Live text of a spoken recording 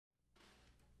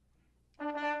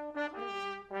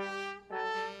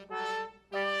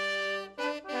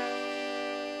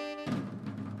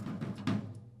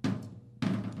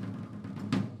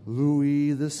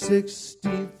Louis the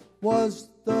 16th was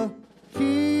the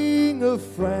King of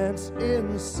France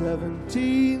in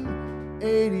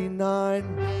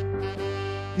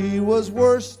 1789. He was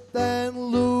worse than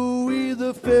Louis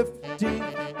the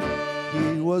 15th.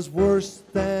 He was worse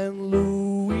than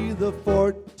Louis the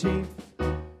 14th.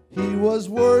 He was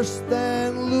worse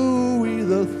than Louis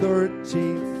the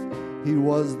 13th. He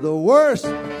was the worst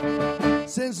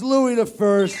since Louis the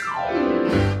First.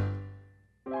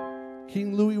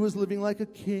 King Louis was living like a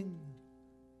king,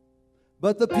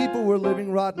 but the people were living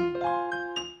rotten.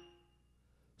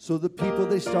 So the people,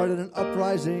 they started an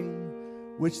uprising,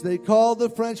 which they called the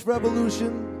French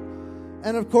Revolution.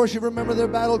 And of course you remember their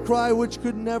battle cry, which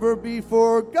could never be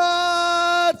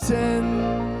forgotten.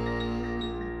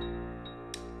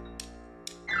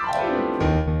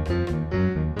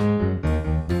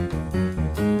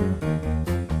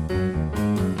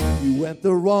 You went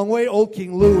the wrong way, old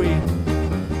King Louis.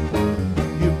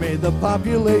 You made the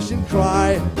population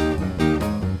cry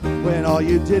when all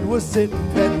you did was sit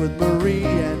and pet with Marie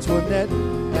Antoinette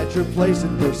at your place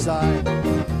in Versailles.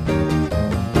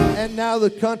 And now the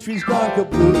country's gone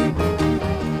kablooey,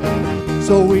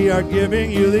 so we are giving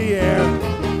you the air.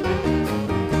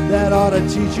 That ought to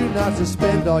teach you not to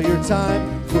spend all your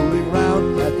time fooling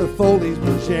around at the Folies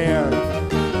Bergère.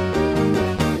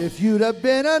 If you'd have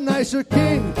been a nicer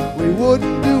king, we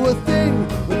wouldn't do a thing.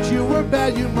 But you were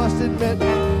bad, you must admit.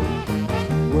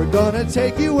 We're gonna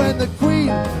take you and the Queen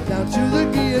down to the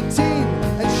guillotine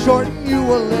and shorten you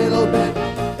a little bit.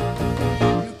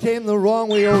 You came the wrong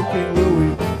way, old King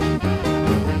Louis,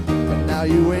 and now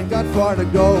you ain't got far to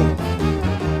go.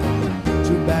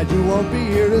 Too bad you won't be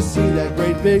here to see that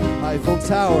great big Eiffel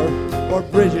Tower or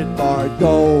Brigitte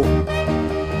Bardot.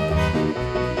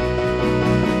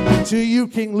 To you,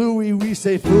 King Louis, we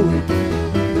say fooey.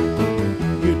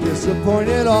 You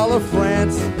disappointed all of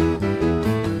France.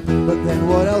 But then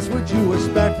what else would you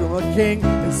expect from a king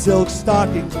in silk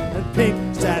stockings and pink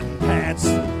satin pants?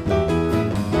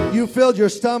 You filled your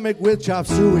stomach with chop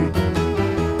suey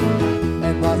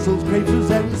and mussels, grapes,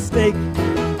 rosette, and steak.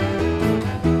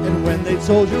 And when they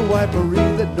told your wife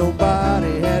Marie that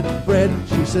nobody had bread,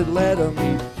 she said, let 'em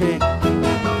eat cake.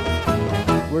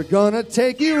 We're gonna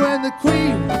take you and the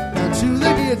Queen down to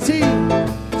the guillotine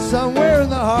somewhere in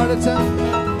the heart of town.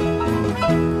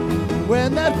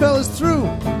 When that fella's through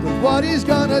with what he's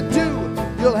gonna do,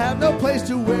 you'll have no place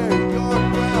to wear your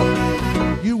crown.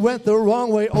 You went the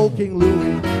wrong way, old King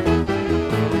Louis,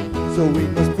 so we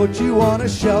must put you on a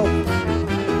shelf.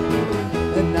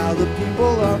 And now the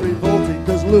people are revolting,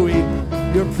 'cause Louis,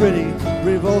 you're pretty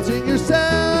revolting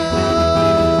yourself.